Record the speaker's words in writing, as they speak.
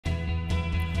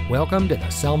Welcome to the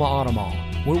Selma Auto Mall,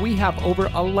 where we have over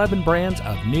 11 brands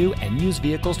of new and used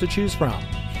vehicles to choose from.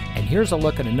 And here's a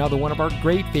look at another one of our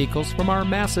great vehicles from our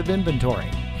massive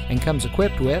inventory, and comes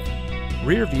equipped with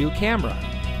rear view camera,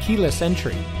 keyless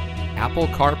entry, Apple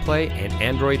CarPlay and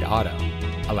Android Auto,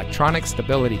 electronic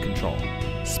stability control,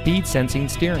 speed sensing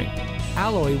steering,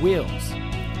 alloy wheels,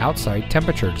 outside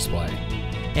temperature display,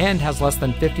 and has less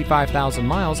than 55,000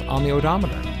 miles on the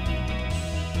odometer.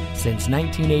 Since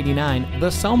 1989,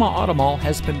 the Selma Auto Mall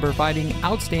has been providing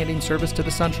outstanding service to the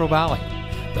Central Valley.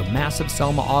 The massive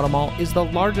Selma Auto Mall is the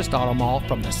largest auto mall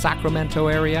from the Sacramento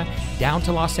area down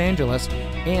to Los Angeles,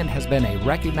 and has been a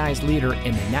recognized leader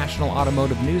in the National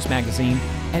Automotive News magazine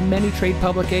and many trade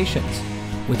publications.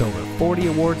 With over 40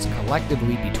 awards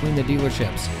collectively between the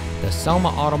dealerships, the Selma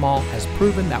Auto Mall has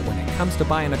proven that when it comes to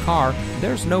buying a car,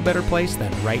 there's no better place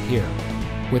than right here.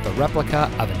 With a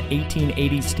replica of an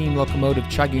 1880 steam locomotive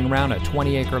chugging around a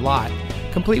 20-acre lot,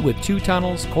 complete with 2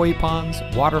 tunnels, koi ponds,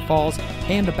 waterfalls,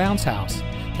 and a bounce house,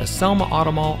 the Selma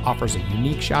Auto Mall offers a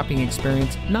unique shopping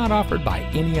experience not offered by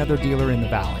any other dealer in the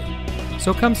valley.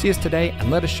 So come see us today and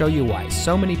let us show you why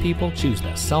so many people choose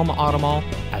the Selma Auto Mall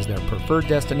as their preferred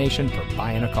destination for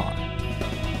buying a car.